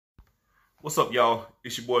What's up, y'all?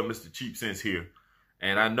 It's your boy, Mr. Cheap Sense here.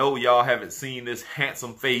 And I know y'all haven't seen this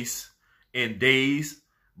handsome face in days,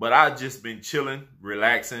 but I've just been chilling,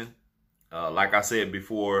 relaxing. Like I said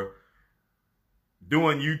before,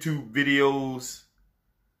 doing YouTube videos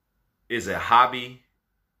is a hobby.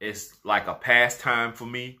 It's like a pastime for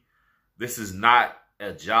me. This is not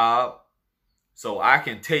a job. So I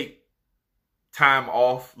can take time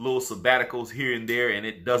off, little sabbaticals here and there, and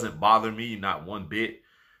it doesn't bother me, not one bit.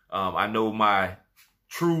 I know my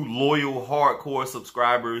true loyal hardcore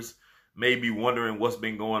subscribers may be wondering what's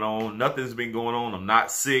been going on. Nothing's been going on. I'm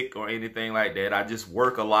not sick or anything like that. I just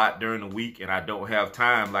work a lot during the week and I don't have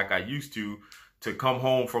time like I used to come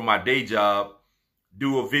home from my day job,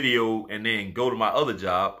 do a video, and then go to my other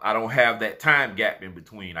job. I don't have that time gap in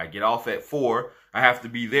between. I get off at 4. I have to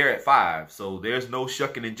be there at 5. So there's no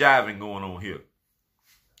shucking and jiving going on here.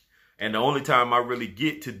 And the only time I really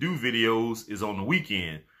get to do videos is on the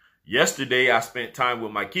weekend. Yesterday, I spent time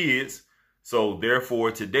with my kids, so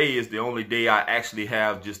therefore today is the only day I actually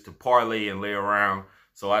have just to parlay and lay around,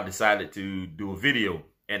 so I decided to do a video.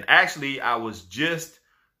 And actually, I was just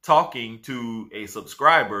talking to a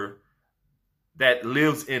subscriber that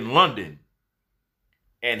lives in London,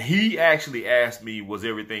 and he actually asked me, was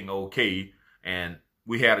everything okay? And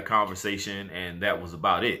we had a conversation, and that was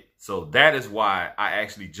about it. So that is why I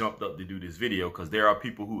actually jumped up to do this video, because there are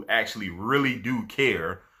people who actually really do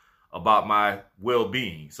care about my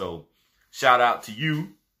well-being. So shout out to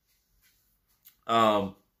you.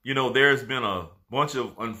 You know, there's been a bunch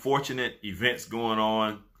of unfortunate events going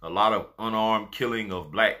on, a lot of unarmed killing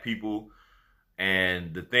of black people,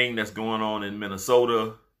 and the thing that's going on in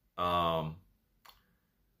Minnesota,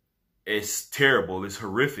 it's terrible. It's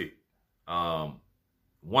horrific.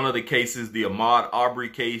 One of the cases, the Ahmaud Arbery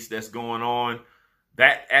case that's going on,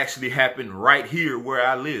 that actually happened right here where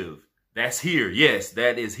I live. That's here. Yes,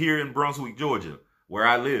 that is here in Brunswick, Georgia, where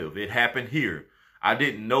I live. It happened here. I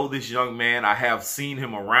didn't know this young man. I have seen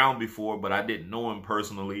him around before, but I didn't know him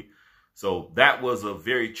personally. So that was a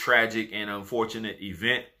very tragic and unfortunate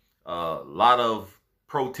event. A lot of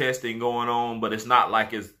protesting going on, but it's not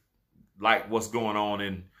like it's like what's going on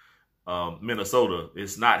in Minnesota.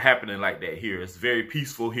 It's not happening like that here. It's very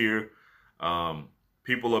peaceful here.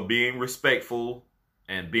 People are being respectful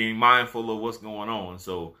and being mindful of what's going on.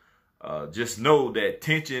 So just know that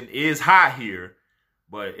tension is high here,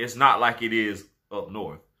 but it's not like it is up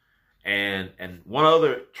north. And one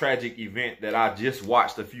other tragic event that I just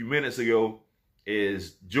watched a few minutes ago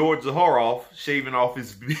is George Zaharoff shaving off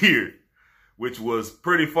his beard, which was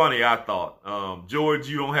pretty funny, I thought. George,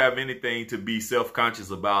 you don't have anything to be self-conscious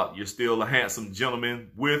about. You're still a handsome gentleman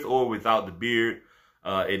with or without the beard.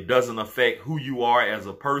 It doesn't affect who you are as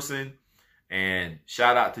a person. And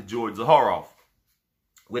shout out to George Zaharoff.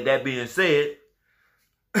 With that being said,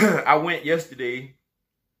 I went yesterday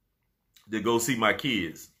to go see my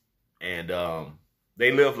kids. And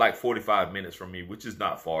they live like 45 minutes from me, which is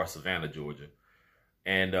not far, Savannah, Georgia.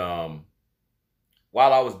 And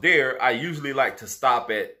while I was there, I usually like to stop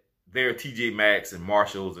at their TJ Maxx and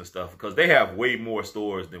Marshalls and stuff, because they have way more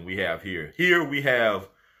stores than we have here. Here we have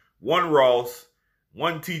one Ross,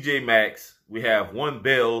 one TJ Maxx. We have one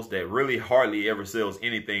Bells that really hardly ever sells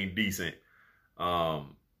anything decent.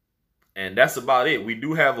 And that's about it. We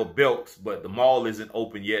do have a Belks, but the mall isn't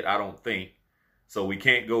open yet, I don't think. So we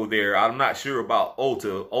can't go there. I'm not sure about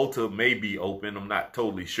Ulta. Ulta may be open. I'm not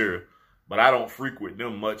totally sure. But I don't frequent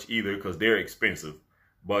them much either because they're expensive.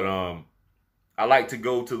 But I like to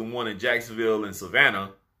go to the one in Jacksonville and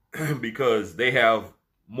Savannah because they have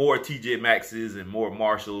more TJ Maxxes and more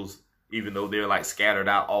Marshalls, even though they're like scattered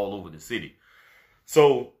out all over the city.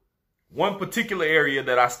 So one particular area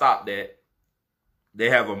that I stopped at, they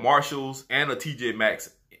have a Marshalls and a TJ Maxx,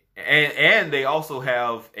 and they also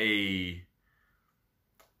have a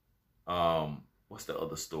what's the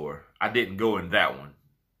other store? I didn't go in that one.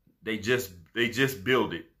 They just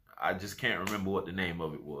built it. I just can't remember what the name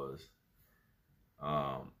of it was.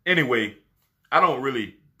 Anyway, I don't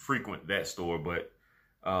really frequent that store, but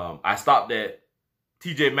I stopped at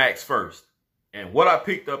TJ Maxx first. And what I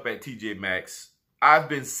picked up at TJ Maxx, I've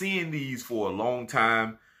been seeing these for a long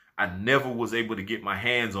time. I never was able to get my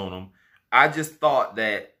hands on them. I just thought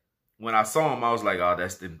that when I saw them, I was like, oh,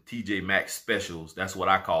 that's the TJ Maxx specials. That's what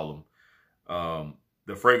I call them.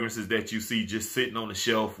 The fragrances that you see just sitting on the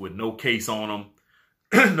shelf with no case on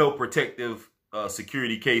them, no protective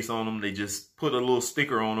security case on them. They just put a little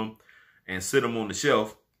sticker on them and sit them on the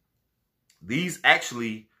shelf. These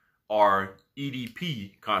actually are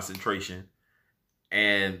EDP concentration,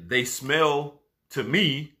 and they smell, to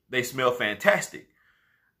me, they smell fantastic.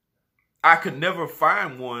 I could never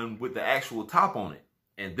find one with the actual top on it.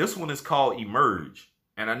 And this one is called Emerge.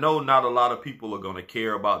 And I know not a lot of people are going to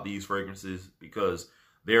care about these fragrances because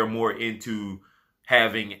they're more into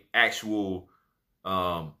having actual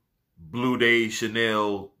Blue Day,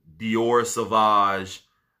 Chanel, Dior Sauvage,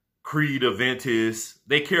 Creed Aventus.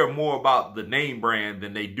 They care more about the name brand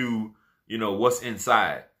than they do, you know, what's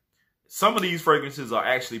inside. Some of these fragrances are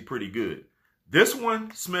actually pretty good. This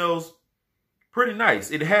one smells pretty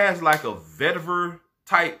nice. It has like a vetiver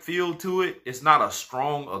type feel to it. It's not a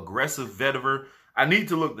strong, aggressive vetiver. I need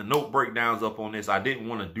to look the note breakdowns up on this. I didn't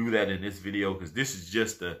want to do that in this video because this is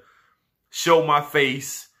just to show my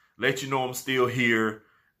face, let you know I'm still here,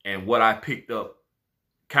 and what I picked up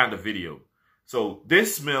kind of video. So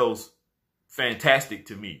this smells fantastic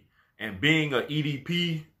to me. And being an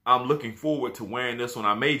EDP, I'm looking forward to wearing this one.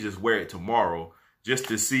 I may just wear it tomorrow just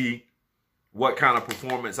to see what kind of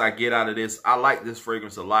performance I get out of this. I like this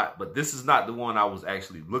fragrance a lot, but this is not the one I was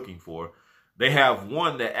actually looking for. They have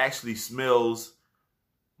one that actually smells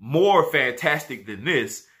more fantastic than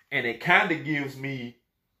this, and it kind of gives me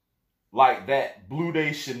like that Blue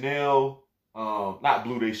Day Chanel, not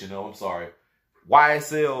Blue Day Chanel, I'm sorry,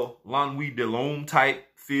 YSL La Nuit de l'Homme type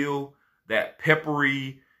feel, that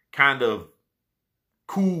peppery kind of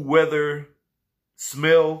cool weather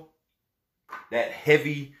smell, that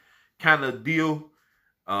heavy kind of deal.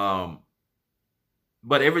 But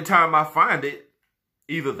every time I find it,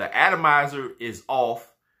 either the atomizer is off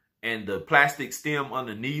and the plastic stem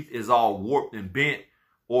underneath is all warped and bent,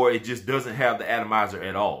 or it just doesn't have the atomizer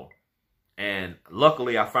at all. And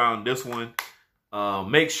luckily I found this one.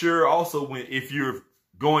 Make sure also if you're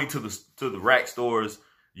going to the rack stores,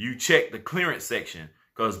 you check the clearance section,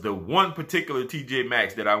 because the one particular TJ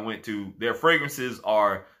Maxx that I went to, their fragrances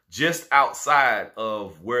are just outside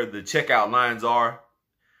of where the checkout lines are.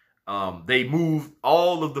 They moved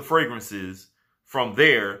all of the fragrances from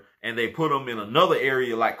there and they put them in another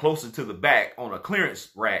area, like closer to the back on a clearance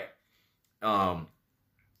rack. And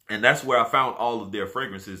that's where I found all of their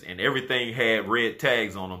fragrances, and everything had red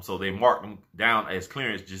tags on them. So they marked them down as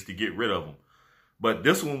clearance just to get rid of them. But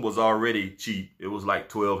this one was already cheap. It was like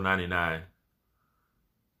 $12.99.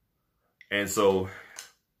 And so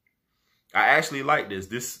I actually like this.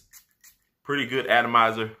 This pretty good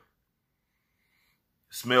atomizer.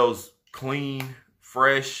 Smells clean,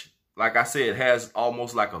 fresh. Like I said, it has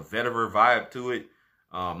almost like a vetiver vibe to it.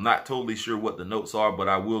 Not totally sure what the notes are, but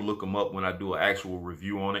I will look them up when I do an actual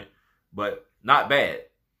review on it. But not bad.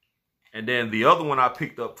 And then the other one I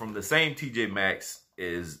picked up from the same TJ Maxx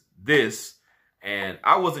is this. And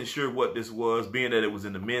I wasn't sure what this was. Being that it was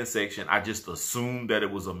in the men's section, I just assumed that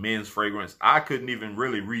it was a men's fragrance. I couldn't even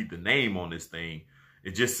really read the name on this thing.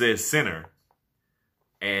 It just says Center.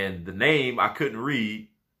 And the name I couldn't read.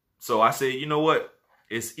 So I said, you know what?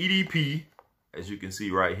 It's EDP. As you can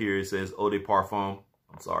see right here, it says Eau de Parfum.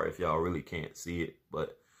 I'm sorry if y'all really can't see it,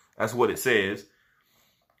 but that's what it says.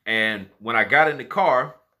 And when I got in the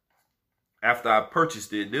car, after I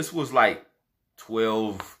purchased it, this was like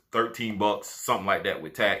 12, 13 bucks, something like that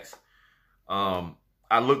with tax.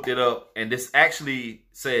 I looked it up, and this actually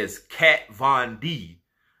says Kat Von D,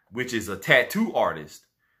 which is a tattoo artist.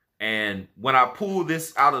 And when I pulled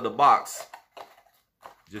this out of the box,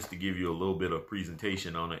 just to give you a little bit of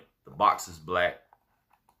presentation on it, the box is black,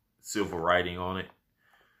 silver writing on it,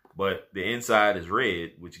 but the inside is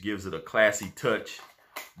red, which gives it a classy touch.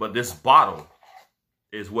 But this bottle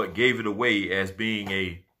is what gave it away as being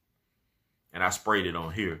and I sprayed it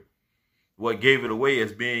on here, what gave it away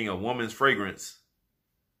as being a woman's fragrance.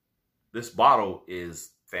 This bottle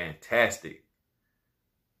is fantastic.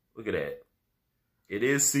 Look at that. It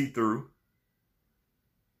is see-through.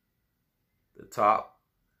 The top.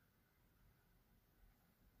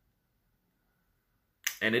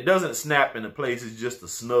 And it doesn't snap into place. It's just a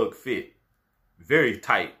snug fit. Very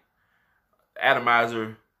tight.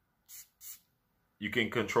 Atomizer. You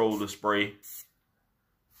can control the spray.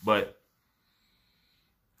 But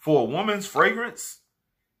for a woman's fragrance,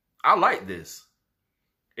 I like this.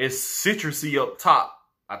 It's citrusy up top.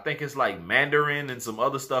 I think it's like mandarin and some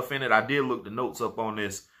other stuff in it. I did look the notes up on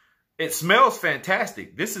this. It smells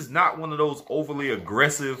fantastic. This is not one of those overly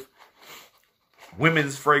aggressive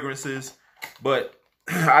women's fragrances. But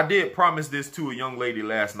I did promise this to a young lady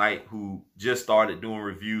last night who just started doing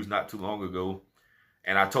reviews not too long ago.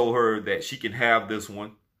 And I told her that she can have this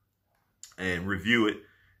one and review it.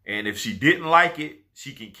 And if she didn't like it,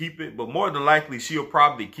 she can keep it. But more than likely, she'll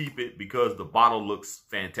probably keep it because the bottle looks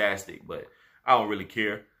fantastic. But I don't really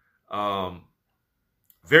care.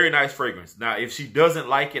 Very nice fragrance. Now, if she doesn't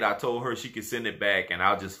like it, I told her she could send it back and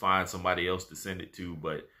I'll just find somebody else to send it to.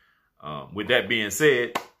 But with that being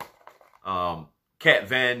said, Kat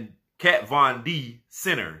Kat Von D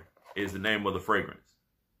Center is the name of the fragrance.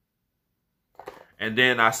 And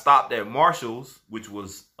then I stopped at Marshall's, which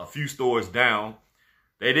was a few stores down.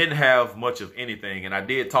 They didn't have much of anything. And I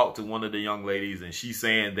did talk to one of the young ladies, and she's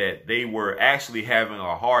saying that they were actually having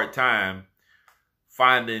a hard time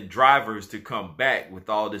finding drivers to come back with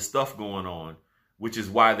all this stuff going on, which is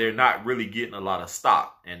why they're not really getting a lot of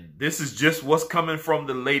stock. And this is just what's coming from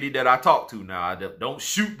the lady that I talked to. Now, I don't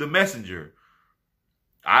shoot the messenger.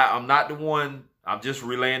 I'm not the one. I'm just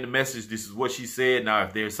relaying the message. This is what she said. Now,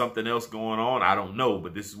 if there's something else going on, I don't know,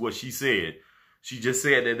 but this is what she said. She just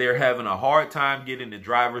said that they're having a hard time getting the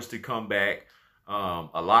drivers to come back.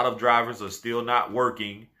 A lot of drivers are still not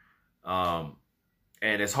working. And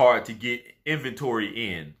it's hard to get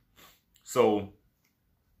inventory in. So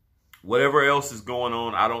whatever else is going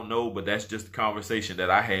on, I don't know, but that's just a conversation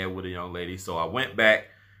that I had with a young lady. So I went back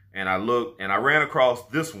and I looked and I ran across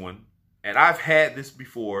this one. And I've had this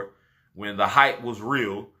before when the hype was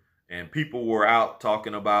real and people were out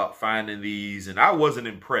talking about finding these, and I wasn't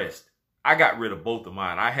impressed. I got rid of both of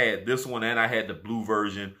mine. I had this one and I had the blue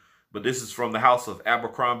version, but this is from the house of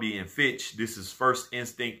Abercrombie & Fitch. This is First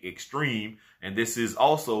Instinct Extreme, and this is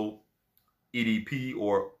also EDP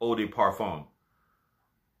or Eau de Parfum.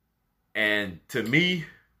 And to me,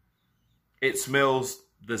 it smells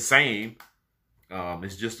the same.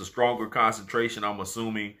 It's just a stronger concentration, I'm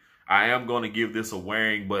assuming. I am going to give this a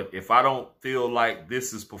wearing, but if I don't feel like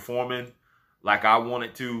this is performing like I want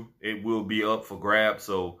it to, it will be up for grabs.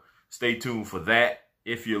 So stay tuned for that.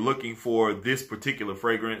 If you're looking for this particular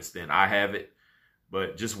fragrance, then I have it.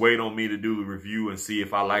 But just wait on me to do the review and see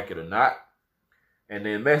if I like it or not. And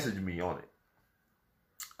then message me on it.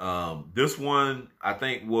 This one, I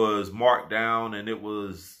think, was marked down, and it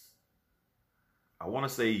was, I want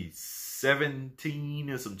to say 17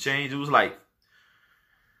 and some change. It was like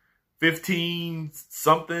 15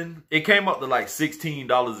 something. It came up to like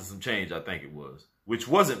 $16 and some change, I think it was, which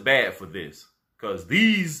wasn't bad for this, because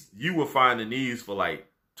these, you were finding these for like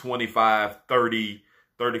 $25, $30,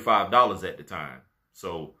 $35 at the time.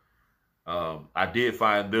 So I did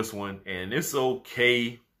find this one, and it's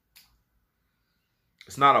okay.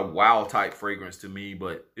 It's not a wow type fragrance to me,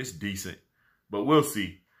 but it's decent, but we'll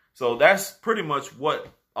see. So that's pretty much what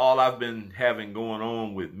all I've been having going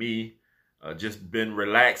on with me. Just been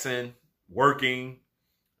relaxing, working,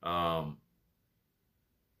 trying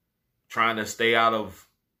to stay out of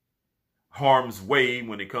harm's way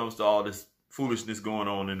when it comes to all this foolishness going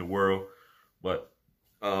on in the world. But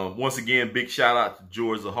once again, big shout out to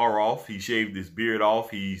George Zaharoff. He shaved his beard off.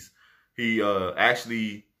 He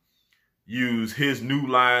actually used his new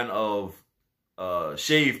line of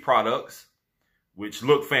shave products, which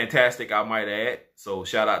look fantastic, I might add. So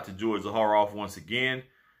shout out to George Zaharoff once again.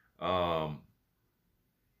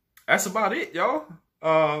 That's about it, y'all.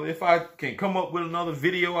 If I can come up with another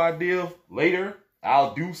video idea later,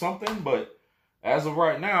 I'll do something. But as of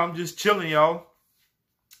right now, I'm just chilling, y'all.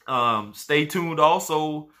 Stay tuned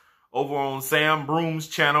also over on Sam Broom's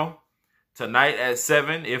channel tonight at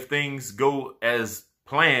 7. If things go as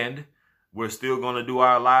planned, we're still going to do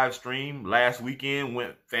our live stream. Last weekend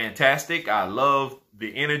went fantastic. I love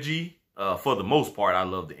the energy. For the most part, I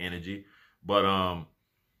love the energy. But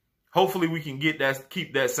hopefully we can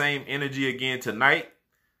keep that same energy again tonight.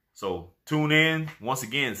 So tune in. Once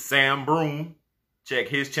again, Sam Broom. Check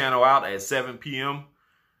his channel out at 7 p.m.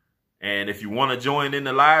 And if you want to join in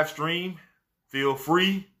the live stream, feel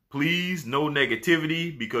free. Please, no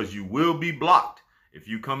negativity, because you will be blocked if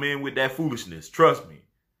you come in with that foolishness. Trust me.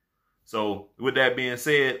 So with that being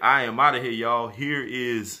said, I am out of here, y'all. Here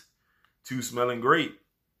is To Smelling Great.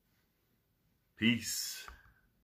 Peace.